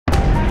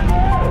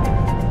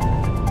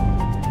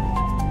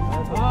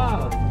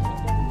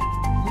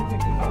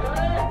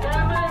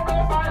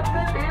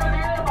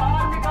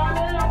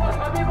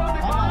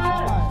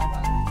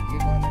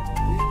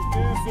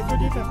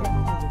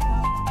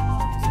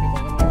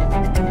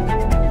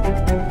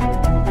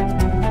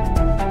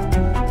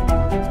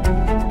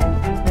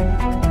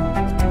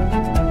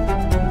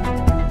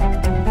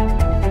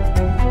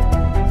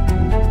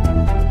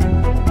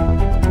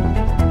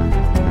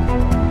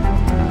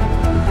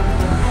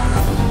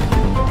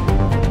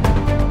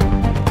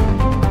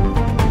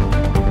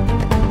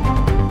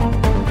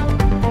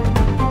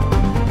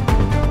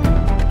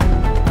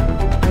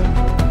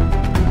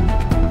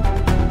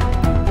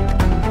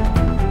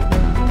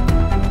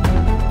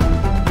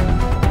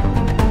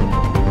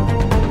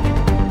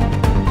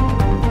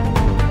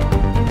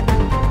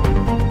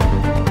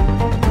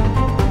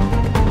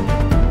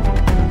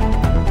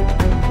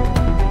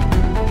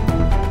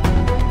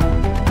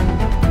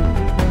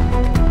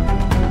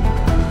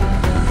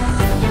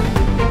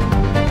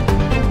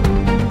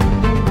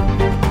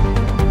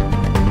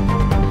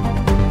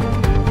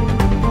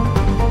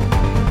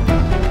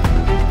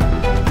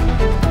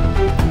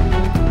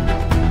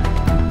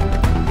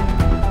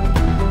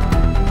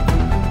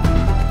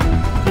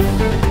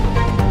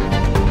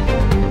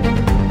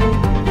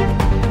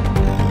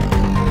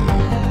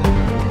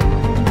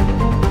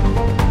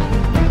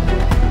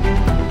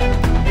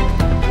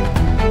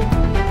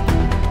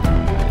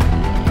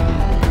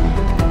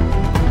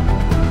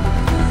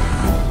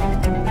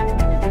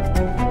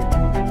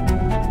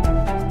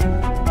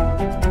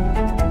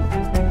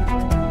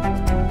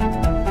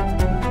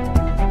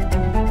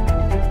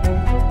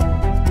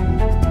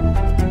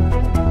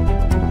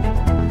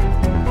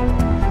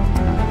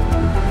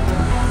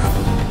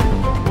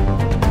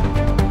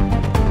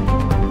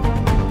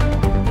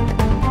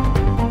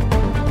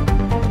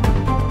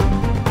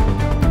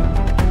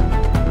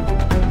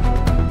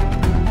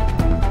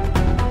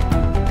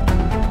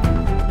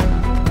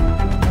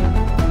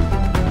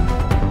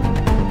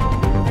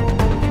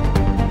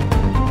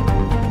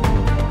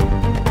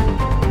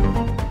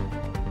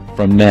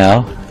from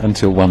now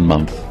until 1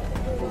 month,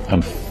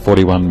 and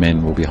 41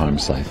 men will be home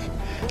safe.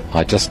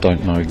 I just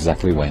don't know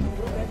exactly when.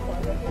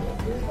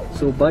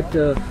 So, but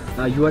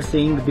you are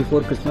saying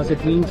before Christmas,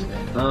 it means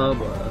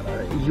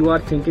you are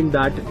thinking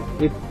that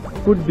it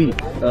could be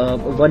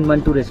 1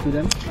 month to rescue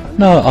them?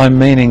 No, I'm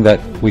meaning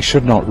that we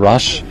should not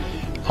rush.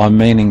 I'm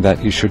meaning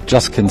that you should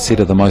just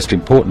consider the most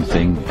important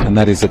thing, and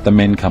that is that the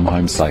men come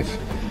home safe.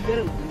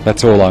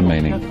 That's all I'm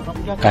meaning.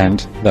 And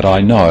that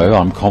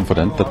I'm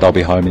confident that they'll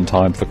be home in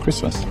time for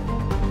Christmas.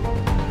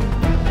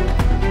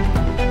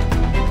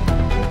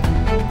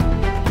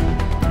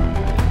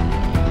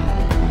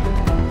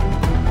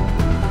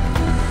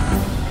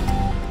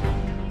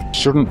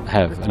 Shouldn't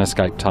have an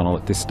escape tunnel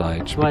at this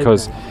stage,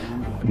 because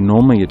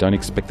normally you don't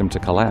expect them to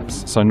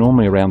collapse. So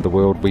normally around the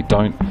world we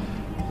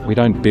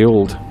don't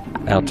build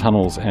our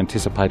tunnels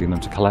anticipating them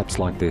to collapse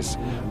like this.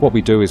 What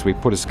we do is we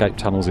put escape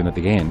tunnels in at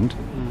the end,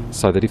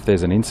 so that if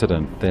there's an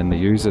incident, then the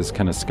users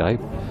can escape.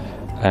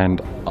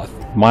 And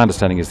my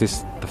understanding is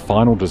the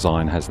final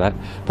design has that,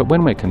 but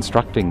when we're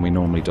constructing, we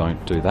normally don't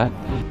do that.